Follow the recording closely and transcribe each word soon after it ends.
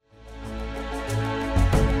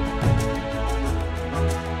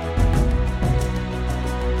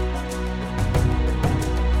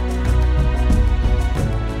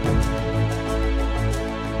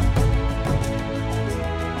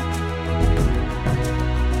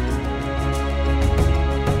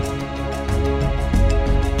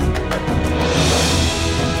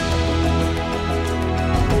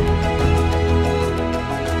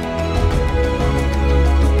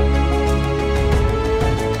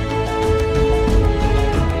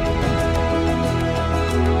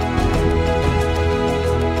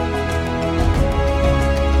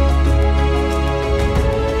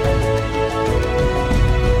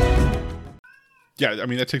I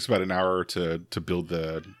mean that takes about an hour to build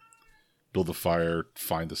the fire,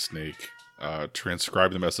 find the snake,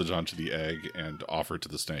 transcribe the message onto the egg, and offer it to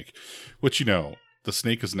the snake. Which the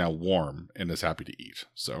snake is now warm and is happy to eat.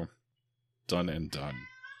 So done and done.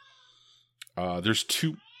 There's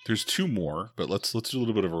two more, but let's do a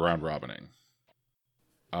little bit of a round robining.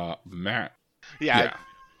 Matt. Yeah.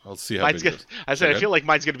 Let's see how big it is. I feel like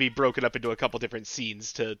mine's going to be broken up into a couple different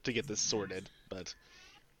scenes to get this sorted, but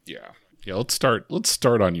yeah. Let's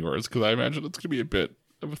start on yours because I imagine it's going to be a bit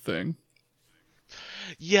of a thing.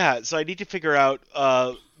 Yeah, so I need to figure out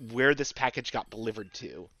where this package got delivered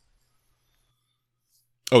to.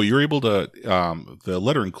 Oh, you're able to. The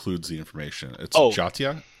letter includes the information. It's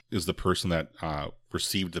Jatia is the person that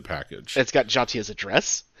received the package. It's got Jatia's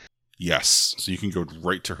address. Yes, so you can go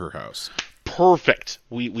right to her house. Perfect.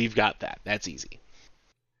 We've got that. That's easy.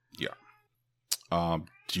 Yeah.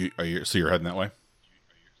 So you're heading that way?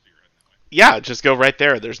 Yeah, just go right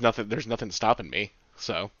there. There's nothing stopping me.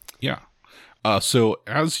 So. Yeah. So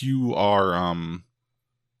as you are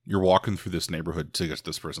you're walking through this neighborhood to get to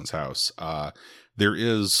this person's house, there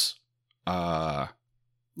is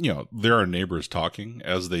there are neighbors talking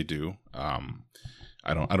as they do.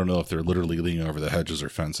 I don't know if they're literally leaning over the hedges or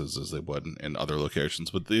fences as they would in other locations,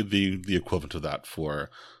 but the equivalent of that for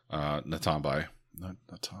Natambai.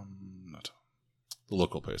 The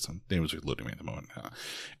local place. The name is eluding me at the moment.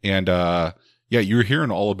 And you're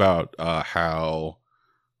hearing all about how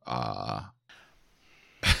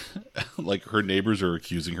like her neighbors are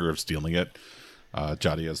accusing her of stealing it.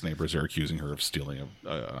 Jadia's neighbors are accusing her of stealing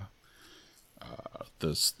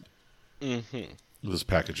this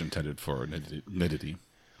package intended for nidity.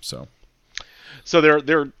 So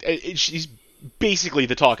she's basically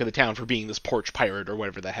the talk of the town for being this porch pirate or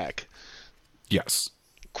whatever the heck. Yes.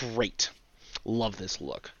 Great. Love this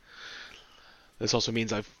look. This also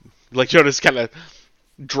means Jonas kind of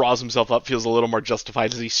draws himself up, feels a little more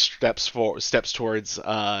justified as he steps towards toward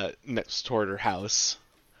her house.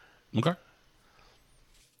 Okay.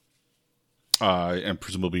 And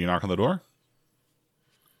presumably you knock on the door.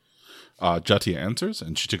 Jatia answers,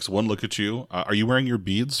 and she takes one look at you. Are you wearing your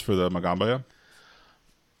beads for the Magambaya?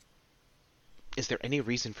 Is there any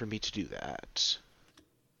reason for me to do that?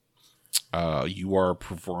 You are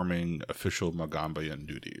performing official Magambayan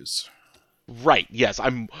duties. Right, yes.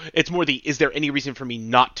 It's more is there any reason for me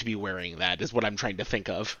not to be wearing that is what I'm trying to think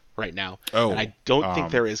of right now. Oh. And I don't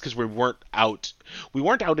think there is, because we weren't out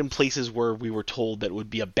in places where we were told that it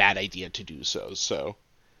would be a bad idea to do so.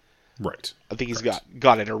 Right. I think he's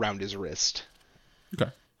got it around his wrist.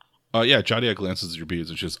 Okay. Jadia glances at your beads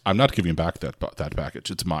and she says, I'm not giving back that package.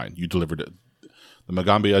 It's mine. You delivered it. The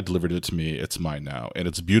Magambia delivered it to me. It's mine now. And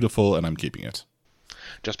it's beautiful, and I'm keeping it.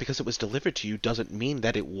 Just because it was delivered to you doesn't mean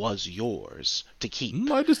that it was yours to keep.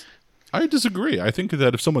 I disagree. I think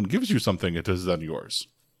that if someone gives you something, it is then yours.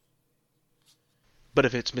 But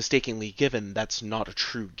if it's mistakenly given, that's not a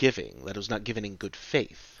true giving. That was not given in good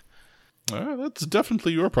faith. That's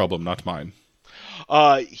definitely your problem, not mine.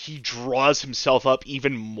 He draws himself up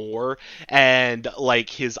even more, and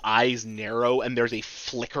his eyes narrow, and there's a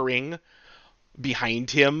flickering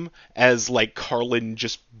behind him as Carlin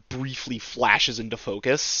just briefly flashes into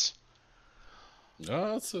focus.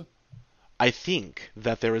 I think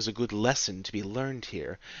that there is a good lesson to be learned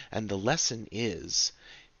here, and the lesson is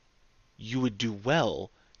you would do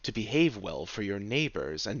well to behave well for your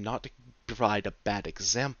neighbors and not to provide a bad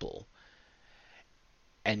example,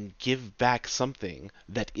 and give back something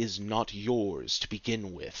that is not yours to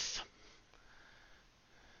begin with.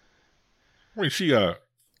 Wait, she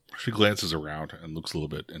glances around and looks a little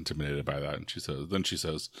bit intimidated by that, and she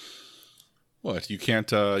says, "What? You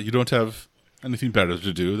can't? You don't have anything better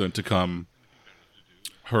to do than to come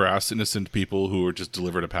harass innocent people who were just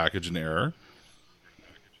delivered a package in error?"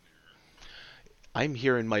 I'm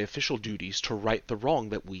here in my official duties to right the wrong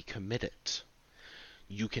that we committed.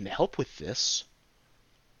 You can help with this,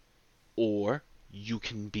 or you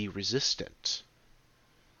can be resistant.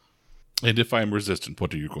 And if I am resistant,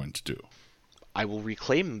 what are you going to do? I will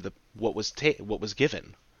reclaim what was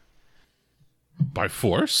given. By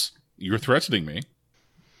force? You're threatening me.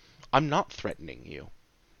 I'm not threatening you.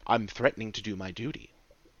 I'm threatening to do my duty.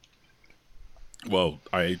 Well,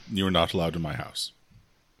 you're not allowed in my house.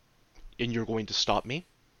 And you're going to stop me?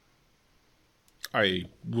 I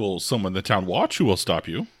will summon the town watch who will stop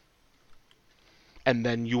you. And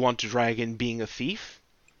then you want to drag in being a thief?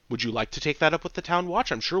 Would you like to take that up with the town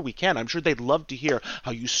watch? I'm sure we can. I'm sure they'd love to hear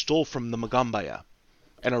how you stole from the Magambaya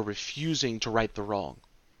and are refusing to right the wrong.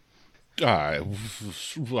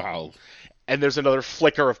 Wow. And there's another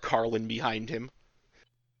flicker of Carlin behind him.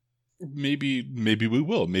 Maybe we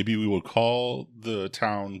will. Maybe we will call the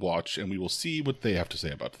town watch and we will see what they have to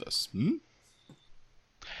say about this.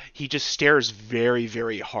 He just stares very,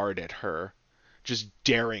 very hard at her, just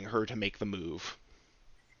daring her to make the move.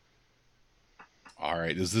 All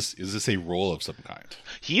right. Is this a roll of some kind?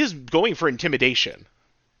 He is going for intimidation.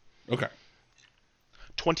 Okay.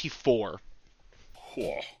 24.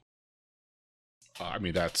 Whoa. I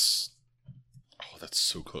mean, that's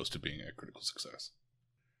so close to being a critical success.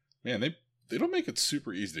 Man, they don't make it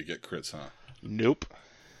super easy to get crits, huh? Nope.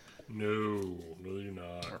 No, you're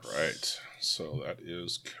not. All right. So that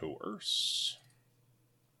is coerce.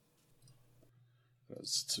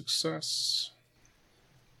 That's success.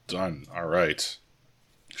 Done. All right.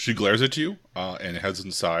 She glares at you and heads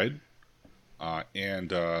inside.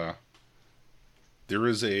 And there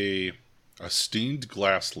is a stained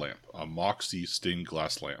glass lamp, a Moxie stained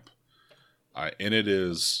glass lamp. And it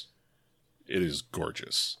is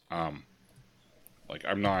gorgeous. Like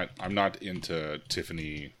I'm not into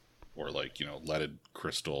Tiffany or like, leaded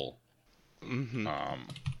crystal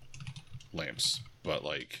lamps, but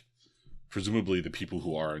like presumably the people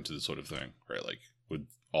who are into this sort of thing, right, like would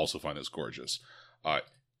also find this gorgeous.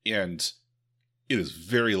 And it is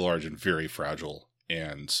very large and very fragile,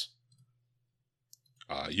 and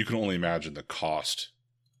you can only imagine the cost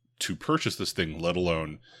to purchase this thing, let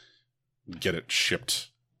alone get it shipped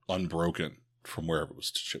unbroken from wherever it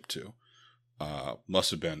was shipped to.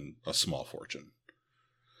 Must have been a small fortune.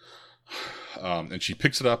 And she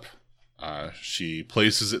picks it up, she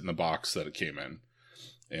places it in the box that it came in,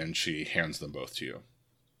 and she hands them both to you.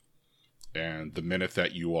 And the minute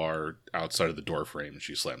that you are outside of the door frame,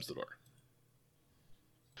 she slams the door.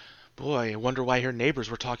 Boy, I wonder why her neighbors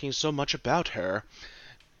were talking so much about her.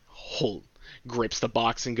 Holt grips the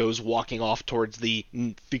box and goes walking off towards the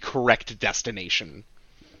correct destination.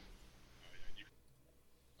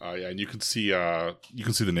 Yeah, and you can see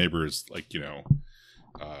the neighbors like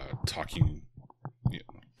talking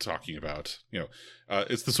about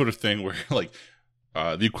it's the sort of thing where like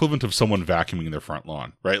the equivalent of someone vacuuming their front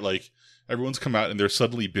lawn, right? Like everyone's come out and they're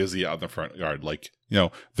suddenly busy out in the front yard, like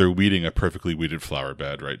they're weeding a perfectly weeded flower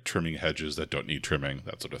bed, right? Trimming hedges that don't need trimming,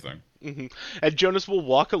 that sort of thing. Mm-hmm. And Jonas will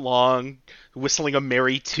walk along, whistling a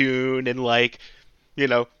merry tune, and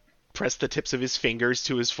press the tips of his fingers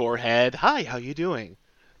to his forehead. Hi, how you doing?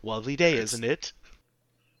 Lovely day, isn't it?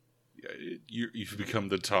 Yeah, you've become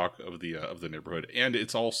the talk of the neighborhood, and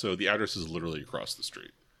it's also the address is literally across the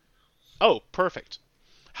street. Oh, perfect.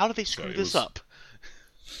 How do they screw this up?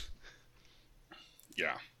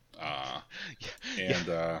 Yeah.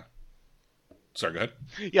 Sorry, go ahead.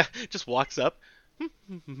 Yeah, just walks up,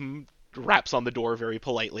 raps on the door very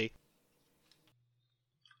politely.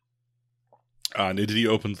 Nidity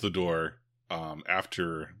opens the door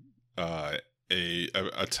after a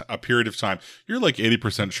period of time. You're like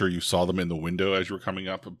 80% sure you saw them in the window as you were coming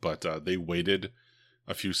up, but they waited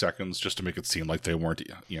a few seconds just to make it seem like they weren't,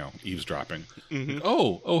 eavesdropping. Mm-hmm. Like,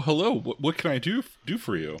 oh, hello. What can I do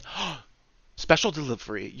for you? Special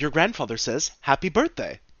delivery. Your grandfather says, "Happy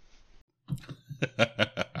birthday."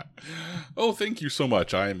 Oh, thank you so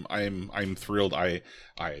much. I'm thrilled.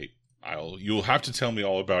 You'll have to tell me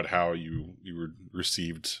all about how you were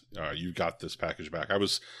received. You got this package back. I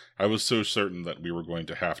was so certain that we were going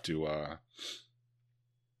to have to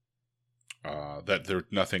that there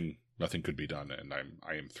nothing could be done, and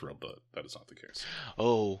I am thrilled that is not the case.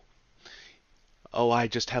 Oh, I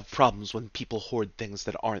just have problems when people hoard things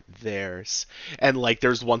that aren't theirs. And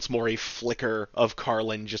there's once more a flicker of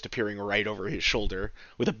Carlin just appearing right over his shoulder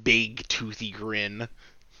with a big toothy grin.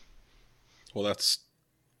 Well, that's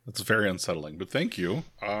very unsettling, but thank you.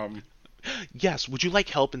 Yes, would you like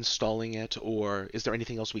help installing it, or is there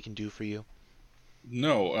anything else we can do for you?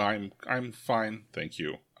 No, I'm fine, thank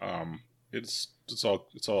you. It's all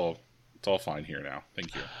fine here now.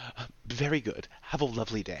 Thank you. Very good. Have a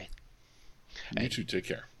lovely day. You too, take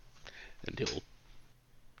care. And he'll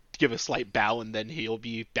give a slight bow, and then he'll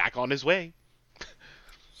be back on his way.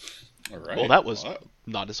 All right. Well, that was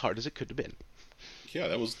not as hard as it could have been. Yeah,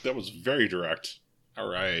 that was very direct. All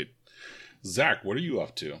right. Zach, what are you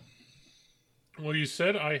up to? Well, you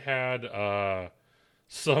said I had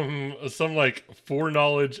some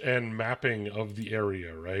foreknowledge and mapping of the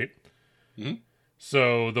area, right? Mm-hmm.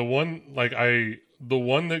 So the one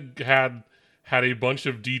that had a bunch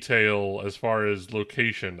of detail as far as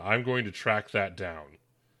location, I'm going to track that down.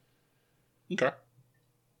 Okay.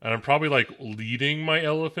 And I'm probably leading my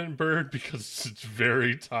elephant bird because it's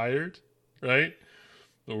very tired, right?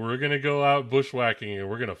 But we're going to go out bushwhacking and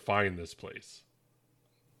we're going to find this place.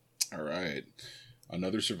 All right.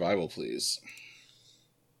 Another survival, please.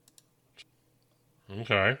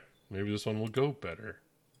 Okay. Maybe this one will go better.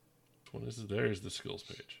 Which one is it? There's the skills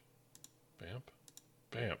page. Bamp.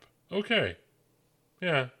 Bamp. Okay.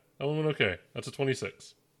 Yeah, element okay. That's a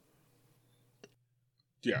 26.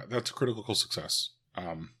 Yeah, that's a critical success.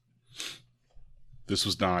 This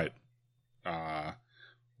was not,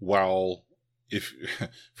 while if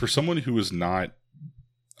for someone who is not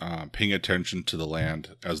paying attention to the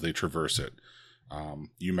land as they traverse it,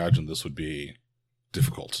 you imagine this would be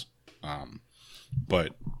difficult.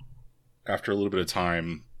 But after a little bit of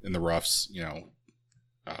time in the roughs,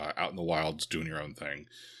 out in the wilds doing your own thing,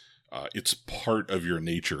 it's part of your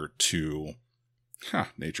nature to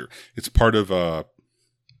nature. It's part of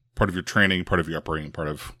your training, part of your upbringing, part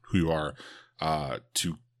of who you are,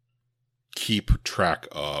 to keep track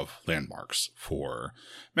of landmarks for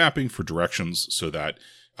mapping, for directions, so that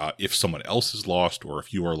if someone else is lost, or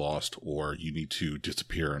if you are lost, or you need to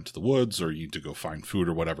disappear into the woods, or you need to go find food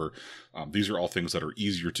or whatever, these are all things that are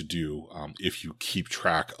easier to do if you keep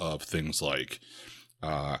track of things like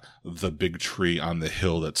the big tree on the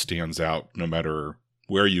hill that stands out no matter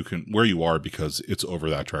where you are, because it's over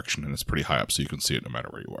that direction and it's pretty high up, so you can see it no matter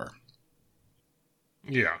where you are.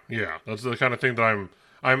 Yeah. That's the kind of thing that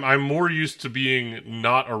I'm more used to being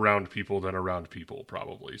not around people than around people,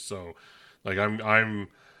 probably. So, like,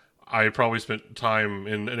 I probably spent time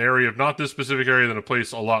in an area of not this specific area, than a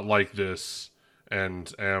place a lot like this,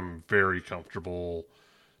 and am very comfortable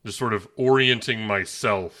just sort of orienting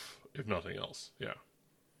myself, if nothing else. Yeah.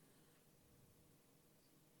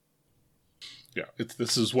 Yeah,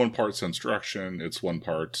 this is one part sense direction, it's one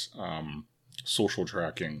part social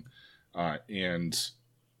tracking, and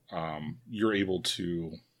you're able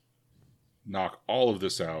to knock all of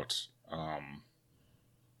this out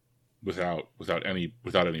without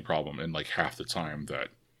any problem in like half the time that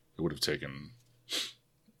it would have taken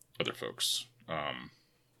other folks.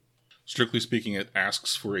 Strictly speaking, it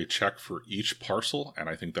asks for a check for each parcel, and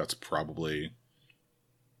I think that's probably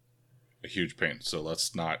a huge pain. So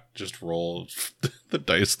let's not just roll the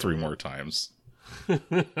dice 3 more times.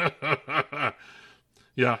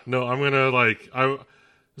 Yeah, no, I'm gonna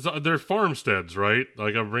they're farmsteads, right?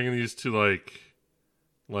 Like, I'm bringing these to like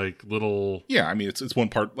little. Yeah, I mean it's one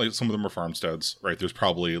part. Like, some of them are farmsteads, right? There's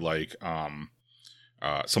probably like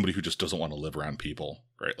somebody who just doesn't want to live around people,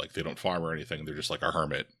 right? Like, they don't farm or anything. They're just like a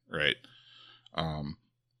hermit, right? I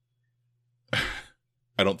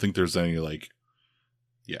don't think there's any like,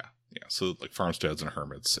 yeah. So like farmsteads and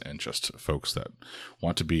hermits, and just folks that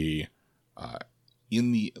want to be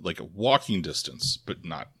in the like a walking distance, but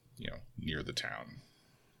not near the town.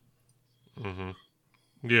 Mm-hmm.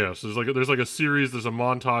 Yeah, so there's a series, there's a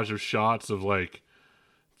montage of shots of like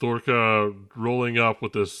Thorka rolling up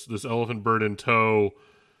with this elephant bird in tow,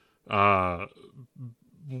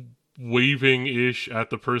 waving ish at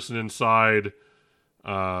the person inside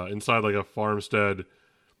like a farmstead,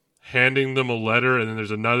 handing them a letter, and then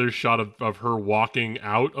there's another shot of her walking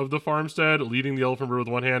out of the farmstead, leading the elephant bird with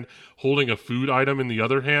one hand, holding a food item in the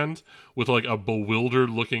other hand, with like a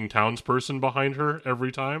bewildered looking townsperson behind her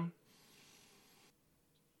every time.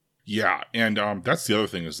 Yeah, and that's the other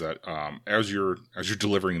thing, is that as you're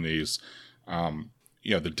delivering these,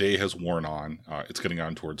 the day has worn on. It's getting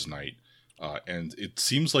on towards night, and it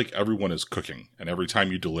seems like everyone is cooking. And every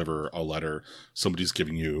time you deliver a letter, somebody's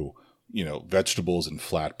giving you, vegetables and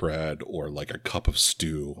flatbread, or like a cup of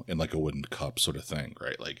stew in like a wooden cup sort of thing,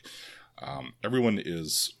 right? Like, everyone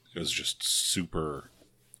is just super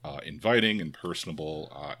inviting and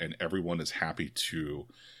personable, and everyone is happy to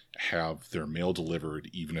have their mail delivered,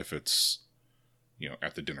 even if it's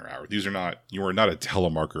at the dinner hour. You are not a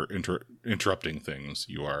telemarketer interrupting things.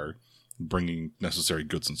 You are bringing necessary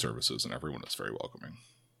goods and services, and everyone is very welcoming.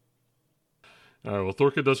 All right, well,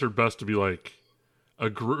 Thorka does her best to be like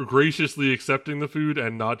graciously accepting the food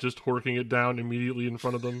and not just horking it down immediately in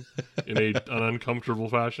front of them in an uncomfortable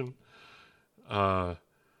fashion. But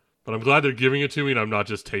I'm glad they're giving it to me, and I'm not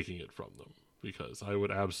just taking it from them, because I would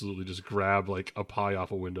absolutely just grab like a pie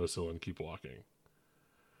off a windowsill and keep walking.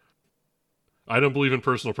 I don't believe in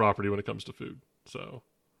personal property when it comes to food, so.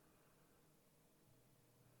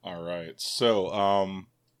 All right, so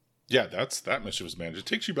yeah, that mission was managed. It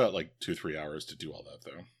takes you about like 2-3 hours to do all that,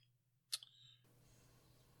 though.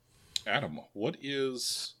 Adam, what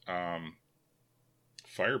is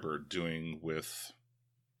Firebird doing with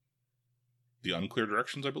the unclear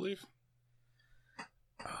directions, I believe?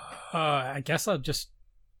 I guess I'll just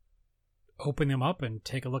open them up and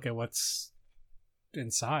take a look at what's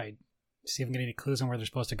inside. See if I can get any clues on where they're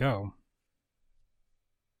supposed to go.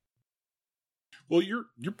 Well, you're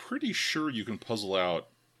pretty sure you can puzzle out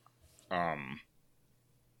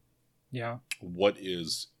yeah, what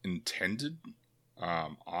is intended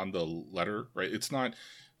on the letter, right? It's not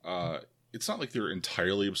like they're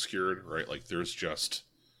entirely obscured, right? Like there's just,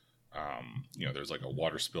 there's like a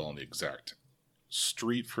water spill on the exact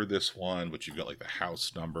street for this one, but you've got like the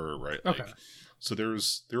house number, right? Okay. Like, so there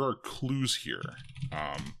are clues here.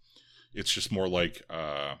 It's just more like,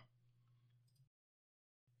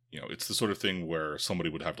 it's the sort of thing where somebody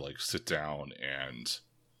would have to like sit down and,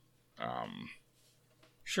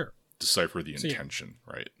 Sure. decipher the intention,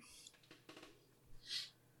 right?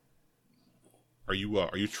 Are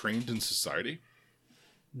you trained in society?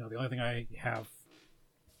 No, the only thing I have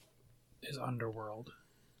is Underworld.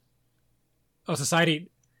 Oh, society.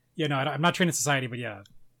 Yeah, no, I'm not trained in society, but yeah,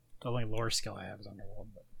 the only lore skill I have is Underworld.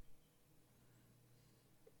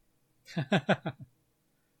 But...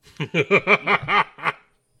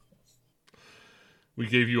 We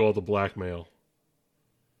gave you all the blackmail.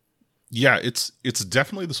 Yeah, it's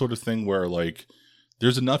definitely the sort of thing where like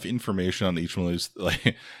there's enough information on each one of these.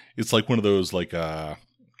 Like, it's like one of those like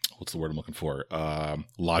what's the word I'm looking for?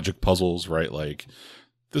 Logic puzzles, right? Like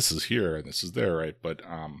this is here and this is there, right? But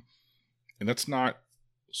and that's not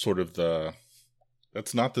the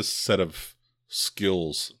set of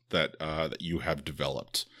skills that that you have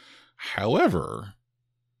developed. However,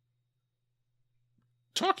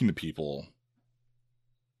 talking to people,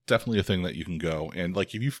 definitely a thing that you can go, and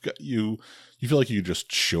like if you feel like you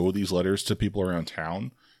just show these letters to people around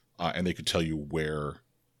town, and they could tell you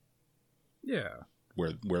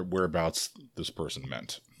whereabouts this person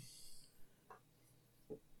meant.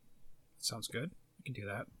 Sounds good. We can do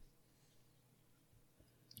that.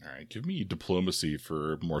 All right, give me diplomacy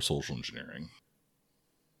for more social engineering.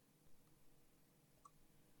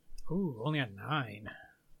 Ooh, only at 9.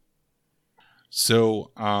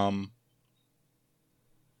 So,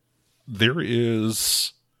 there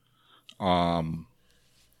is a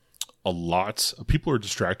lot of people are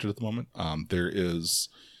distracted at the moment. There is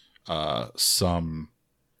some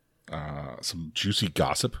juicy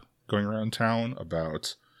gossip going around town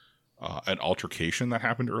about an altercation that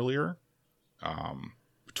happened earlier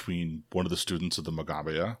between one of the students of the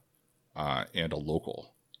Magabea and a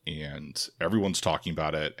local. And everyone's talking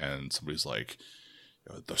about it, and somebody's like,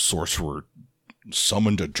 the sorcerer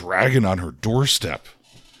summoned a dragon on her doorstep.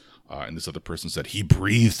 And this other person said he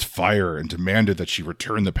breathed fire and demanded that she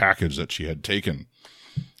return the package that she had taken.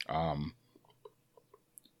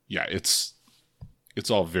 It's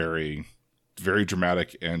all very, very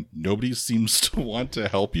dramatic, and nobody seems to want to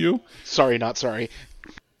help you. Sorry, not sorry.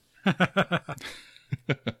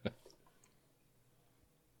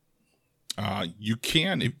 You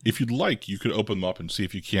can, if you'd like, you could open them up and see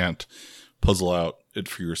if you can't puzzle out it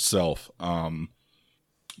for yourself.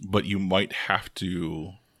 But you might have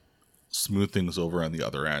to smooth things over on the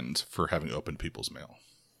other end for having opened people's mail.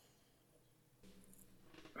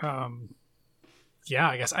 Yeah,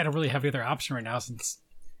 I guess I don't really have either option right now since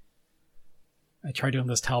I tried doing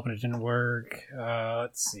this help and it didn't work.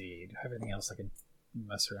 Let's see. Do I have anything else I can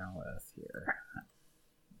mess around with here?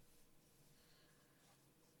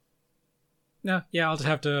 No, yeah, I'll just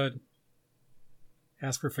have to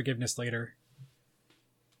ask for forgiveness later.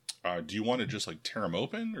 Do you want to just like tear them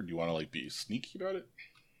open, or do you want to like be sneaky about it?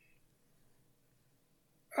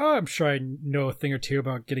 I'm sure I know a thing or two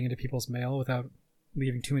about getting into people's mail without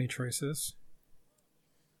leaving too many choices.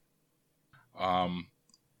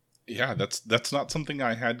 Yeah, that's not something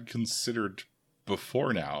I had considered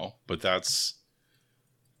before now, but that's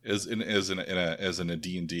as in a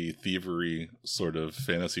D&D thievery sort of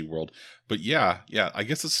fantasy world. But yeah, I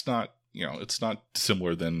guess it's not, it's not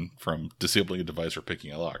dissimilar than from disabling a device or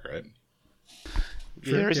picking a lock, right?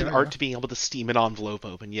 Sure, there is an art to being able to steam an envelope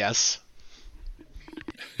open, yes.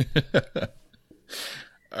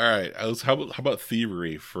 All right, how about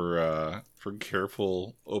thievery for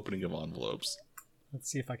careful opening of envelopes? Let's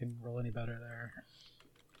see if I can roll any better there.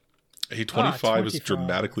 A 25 is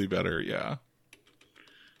dramatically better, yeah.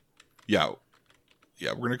 Yeah,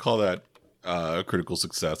 we're gonna call that a critical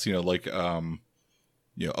success. A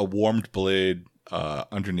warmed blade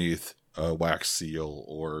underneath a wax seal,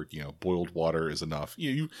 or boiled water is enough.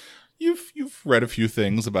 You've read a few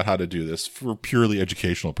things about how to do this for purely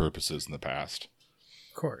educational purposes in the past.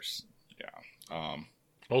 Of course. Yeah.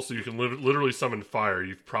 Also, you can literally summon fire.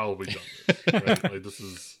 You've probably done this, right? Like, this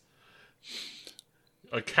is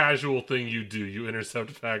a casual thing you do. You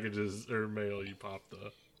intercept packages or mail. You pop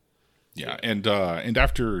the. Yeah, and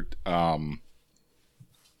after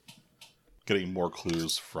getting more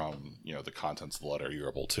clues from the contents of the letter, you're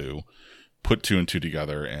able to put 2 and 2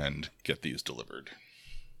 together and get these delivered.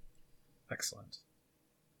 Excellent.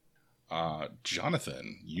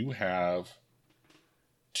 Jonathan, you have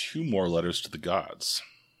 2 more letters to the gods.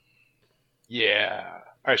 Yeah.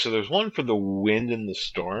 All right. So there's one for the wind and the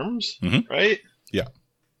storms, Mhm. right? Yeah.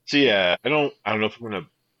 So yeah, I don't know if I'm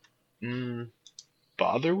gonna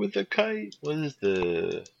bother with the kite. What is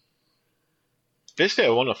the? Basically, I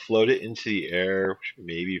want to float it into the air, which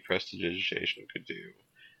maybe prestidigitation could do,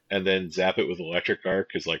 and then zap it with electric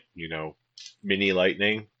arc as like mini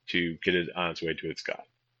lightning to get it on its way to its god.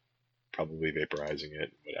 Probably vaporizing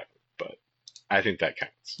it, whatever. But I think that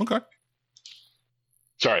counts. Okay.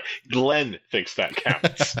 Sorry, Glenn thinks that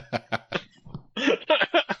counts.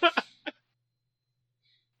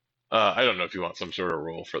 I don't know if you want some sort of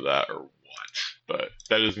roll for that or what, but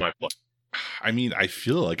that is my plan. I mean, I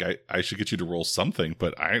feel like I should get you to roll something,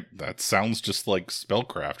 but that sounds just like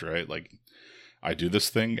spellcraft, right? Like, I do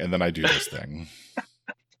this thing, and then I do this thing.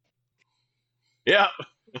 Yeah,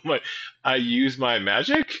 I use my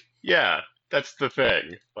magic. Yeah, that's the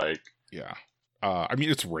thing. Like, Yeah. I mean,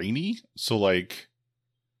 it's rainy, so like,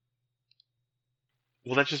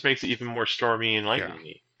 well, that just makes it even more stormy and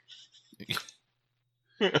lightning-y.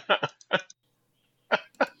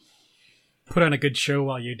 Put on a good show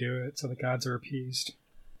while you do it, so the gods are appeased.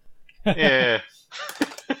 Yeah.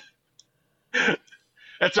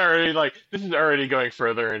 That's already this is already going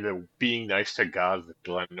further into being nice to gods that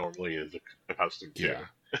Glenn normally is accustomed to.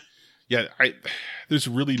 Yeah. There's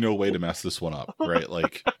really no way to mess this one up, right?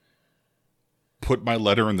 Like, put my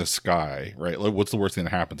letter in the sky, right? Like, what's the worst thing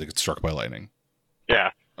that happens? It gets struck by lightning.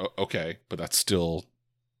 Yeah. Okay, but that's still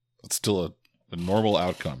a normal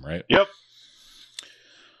outcome, right? Yep.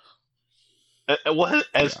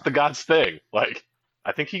 As the god's thing. Like,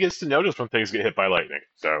 I think he gets to notice when things get hit by lightning.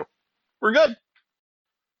 So, we're good.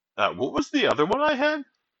 What was the other one I had?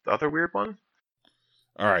 The other weird one?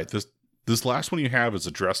 All right, this last one you have is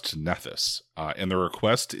addressed to Nethys, and the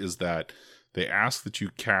request is that they ask that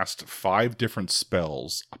you cast 5 different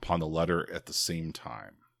spells upon the letter at the same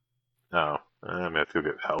time. Oh, I'm going to have to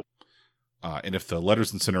get help. And if the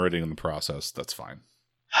letter's incinerating in the process, that's fine.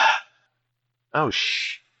 Oh,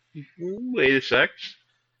 wait a sec.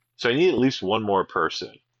 So I need at least one more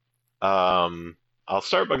person. I'll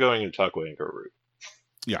start by going and talk with Anchor Root.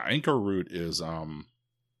 Yeah, Anchor Root is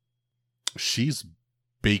she's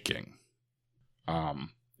baking.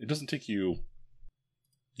 It doesn't take you.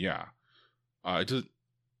 Yeah, it does.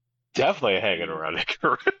 Definitely hanging around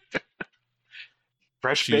Anchor Root.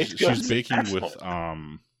 Fresh baked goods. She's baking Excellent. with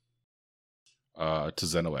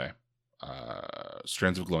Tezenoe,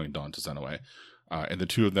 Strands of Glowing Dawn Tezenoe. And the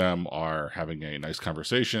two of them are having a nice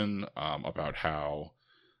conversation about how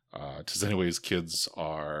Tezenoe's kids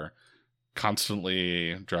are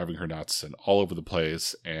constantly driving her nuts and all over the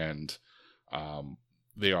place, and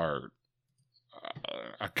they are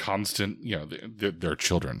a constant, they're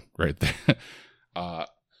children, right?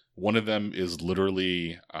 One of them is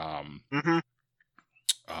literally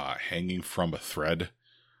hanging from a thread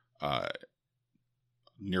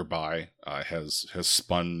nearby, has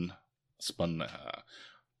spun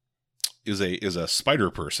is a spider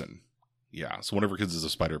person. Yeah, so one of her kids is a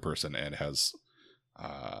spider person and has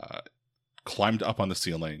climbed up on the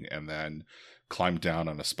ceiling and then climbed down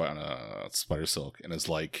on a spider silk and is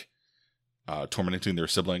like tormenting their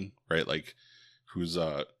sibling, right? Like, who's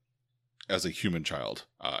as a human child,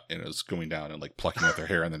 and is going down and like plucking at their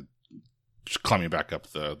hair and then just climbing back up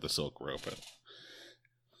the silk rope.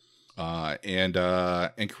 And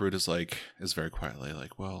Ankarud is very quietly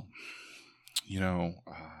like, well,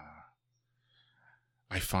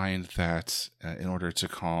 I find that in order to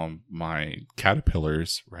calm my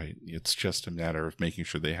caterpillars, right, it's just a matter of making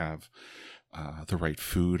sure they have the right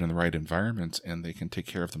food and the right environment, and they can take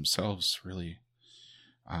care of themselves, really.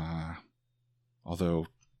 Although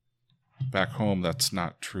back home, that's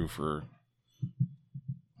not true for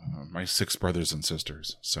my 6 brothers and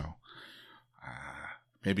sisters, so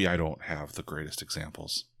maybe I don't have the greatest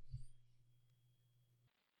examples.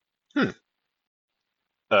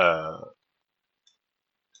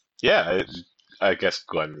 Yeah, I guess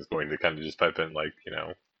Glenn is going to kind of just pipe in, like,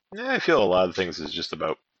 I feel a lot of things is just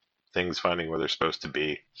about things finding where they're supposed to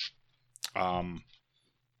be. And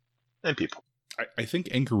people. I think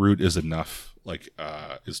Ankarut is enough,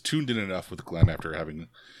 is tuned in enough with Glenn after having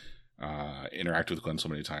interacted with Glenn so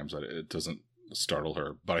many times that it doesn't startle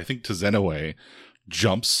her. But I think Tezenoe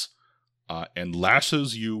jumps and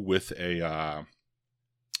lashes you with a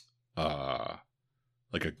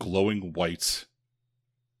glowing white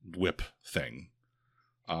whip thing.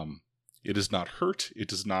 It does not hurt. It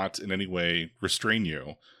does not in any way restrain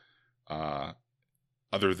you,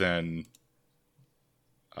 other than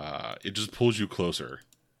it just pulls you closer.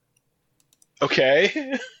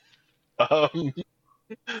 Okay.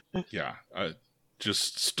 Yeah.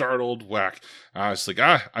 just startled, whack. It's like,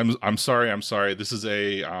 I'm sorry. This is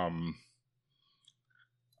a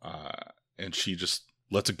and she just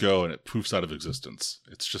lets it go, and it poofs out of existence.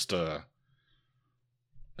 It's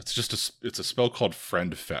a spell called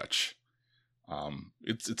Friend Fetch.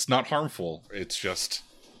 It's not harmful. It's just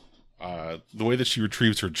the way that she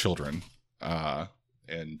retrieves her children.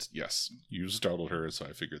 And yes, you startled her, so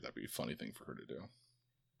I figured that'd be a funny thing for her to do.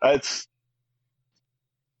 It's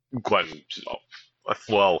Glenn.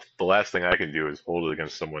 Well, the last thing I can do is hold it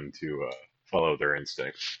against someone to follow their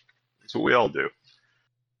instincts. That's what we all do.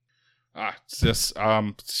 Sis,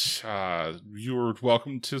 you're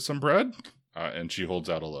welcome to some bread. And she holds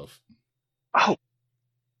out a loaf. Oh,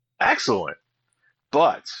 excellent.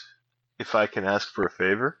 But if I can ask for a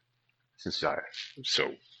favor, since I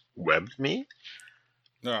so webbed me,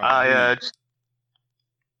 there's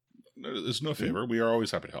no favor. We are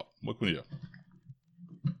always happy to help. What can we do?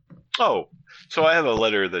 Oh, so I have a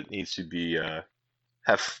letter that needs to be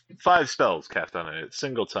have 5 spells cast on it at a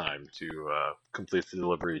single time to complete the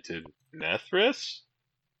delivery to Nethris.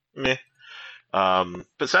 Meh.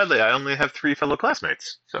 But sadly, I only have 3 fellow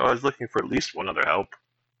classmates, so I was looking for at least one other help,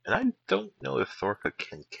 and I don't know if Thorka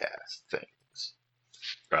can cast things.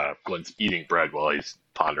 Glenn's eating bread while he's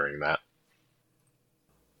pondering that.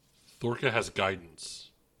 Thorka has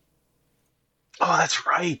guidance. Oh, that's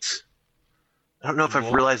right. I don't know if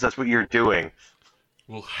I've realized that's what you're doing.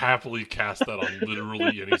 We'll happily cast that on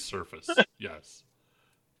literally any surface. Yes.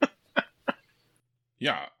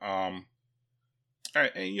 Yeah. All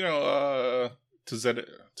right, and Tzenoway.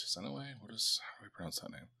 How do we pronounce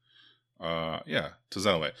that name? Yeah,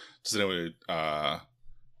 Tzenoway. Tzenoway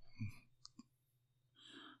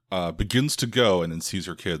begins to go and then sees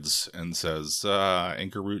her kids and says,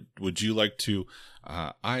 "Anchor Root, would you like to?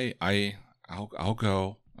 I'll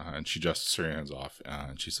go." And she dusts her hands off,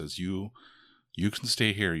 and she says, "You can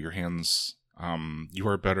stay here. Your hands. You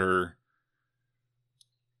are better.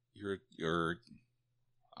 You're.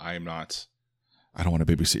 I'm not. I don't want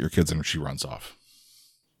to babysit your kids," and she runs off.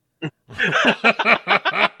 Your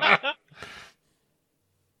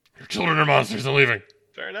children are monsters. I'm leaving.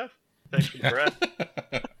 Fair enough. Thanks for the bread.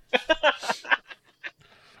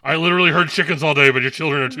 I literally heard chickens all day, but your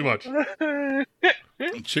children are too much.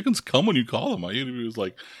 Chickens come when you call them. I usually was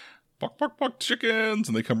like, "Buck, buck, buck, chickens,"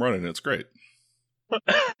 and they come running. And it's great.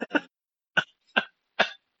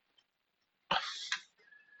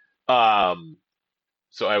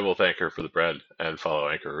 So I will thank her for the bread and follow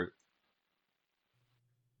Anchor Root.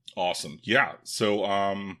 Awesome. Yeah. So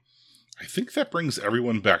I think that brings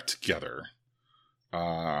everyone back together.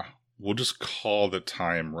 We'll just call the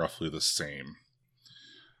time roughly the same.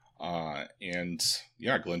 And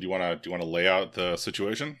yeah, Glenn, do you want to lay out the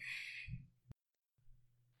situation?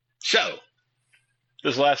 So,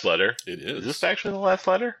 this last letter. It is. Is this actually the last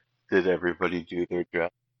letter? Did everybody do their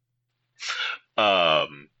job?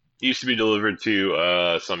 Used to be delivered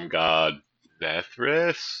to some god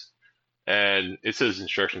Nethris, and it says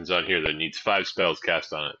instructions on here that it needs 5 spells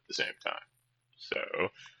cast on it at the same time.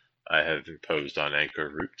 So I have imposed on Anchor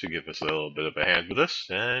Root to give us a little bit of a hand with this,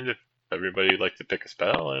 and if everybody would like to pick a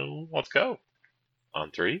spell, and let's go.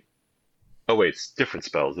 On 3? Oh wait, it's different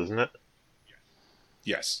spells, isn't it?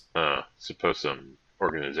 Yes. Suppose some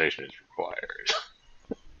organization is required.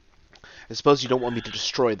 I suppose you don't want me to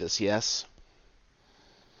destroy this, yes?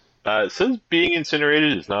 It says being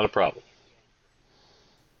incinerated is not a problem.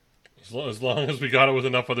 As long as we got it with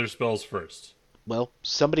enough other spells first. Well,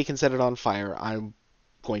 somebody can set it on fire. I'm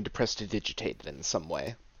going to prestidigitate it in some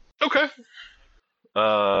way. Okay.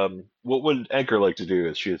 What would Anchor like to do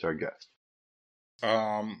as she is our guest?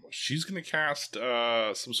 She's gonna cast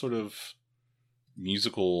some sort of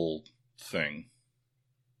musical thing.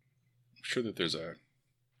 I'm sure that there's a.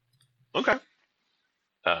 Okay.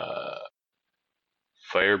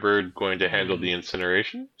 Firebird going to handle the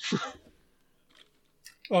incineration?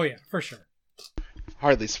 Oh yeah, for sure.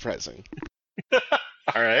 Hardly surprising.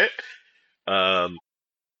 Alright.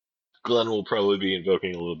 Glenn will probably be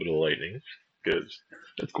invoking a little bit of lightning, because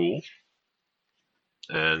that's cool.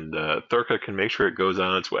 And Thorka can make sure it goes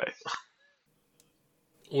on its way.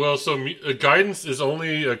 Well, so guidance is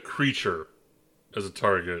only a creature as a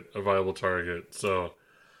target, a viable target. So,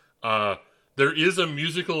 there is a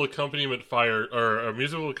musical accompaniment a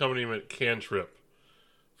musical accompaniment cantrip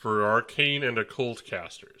for arcane and occult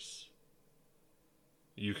casters.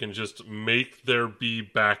 You can just make there be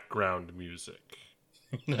background music.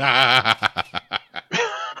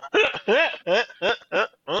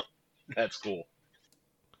 That's cool.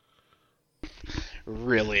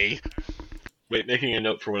 Really? Wait, making a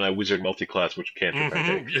note for when I wizard multi-class, which cantrip I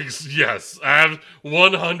take. Yes, I have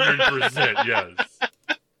 100%. Yes.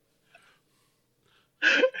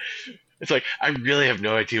 It's like, I really have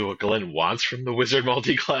no idea what Glenn wants from the wizard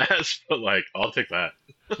multi-class, but like, I'll take that.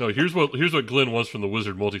 No, here's what Glenn wants from the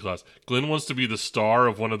wizard multiclass. Glenn wants to be the star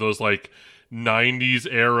of one of those like 90s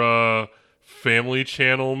era Family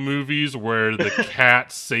Channel movies where the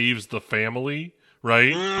cat saves the family,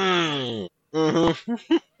 right? Mm-hmm.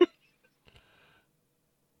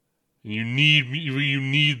 You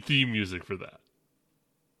need theme music for that.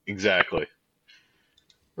 Exactly.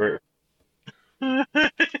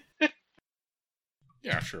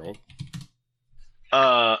 Yeah, sure.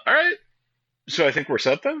 All right. So I think we're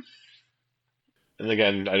set then. And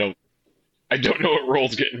again, I don't know what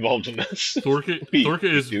roles get involved in this. Thorka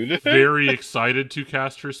is very excited to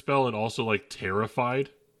cast her spell and also like terrified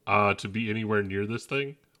to be anywhere near this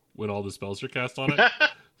thing when all the spells are cast on it.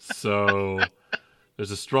 So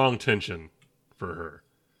there's a strong tension for her.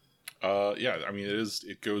 Yeah, I mean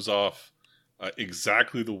it goes off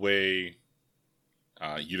exactly the way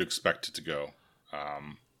you'd expect it to go.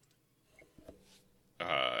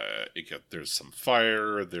 There's some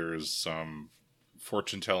fire, there's some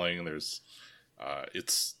fortune telling, there's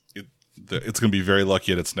it's gonna be very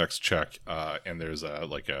lucky at its next check, and there's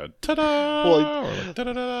like a ta-da, Well, or like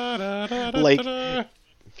da-da-da-da-da-da-da-da. like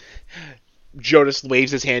Jonas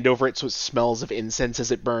waves his hand over it so it smells of incense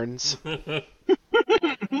as it burns.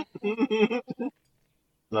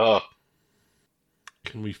 Oh,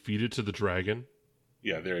 Can we feed it to the dragon?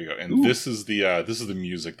 Yeah, there you go. And this is the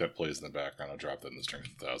music that plays in the background. I'll drop that in the Strength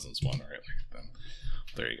of Thousands one, right? Then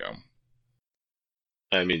there you go.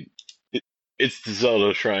 I mean, it's the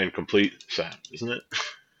Zelda Shrine complete sound, isn't it?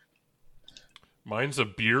 Mine's a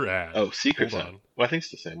beer ad. Oh, secret Hold sound. on. Well, I think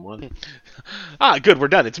it's the same one. Ah, good, we're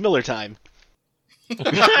done. It's Miller time.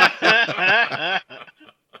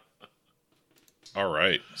 All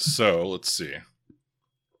right. So let's see.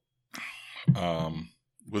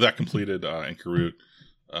 With that completed, Inkarut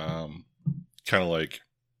kind of like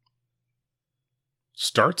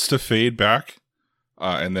starts to fade back,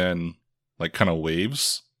 and then like kind of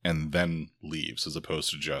waves and then leaves, as opposed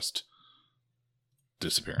to just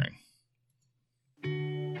disappearing.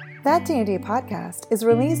 That D&D podcast is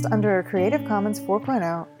released under a Creative Commons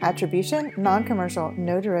 4.0 Attribution, Non-Commercial,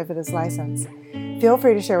 No Derivatives license. Feel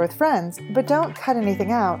free to share with friends, but don't cut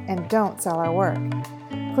anything out and don't sell our work.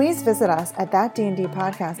 Please visit us at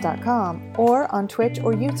thatdndpodcast.com or on Twitch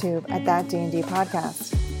or YouTube at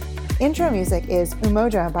thatdndpodcast. Intro music is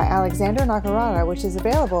Umoja by Alexander Nakarada, which is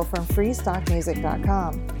available from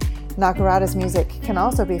freestockmusic.com. Nakarada's music can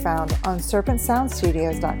also be found on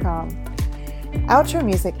serpentsoundstudios.com. Outro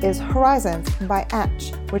music is Horizons by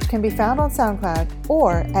Atch, which can be found on SoundCloud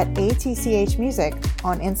or at ATCH Music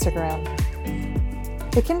on Instagram.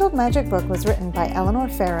 The Kindled Magic book was written by Eleanor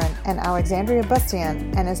Farron and Alexandria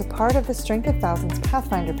Bustian and is a part of the Strength of Thousands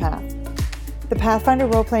Pathfinder Path. The Pathfinder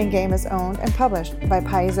role-playing game is owned and published by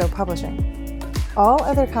Paizo Publishing. All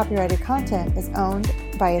other copyrighted content is owned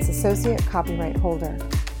by its associate copyright holder.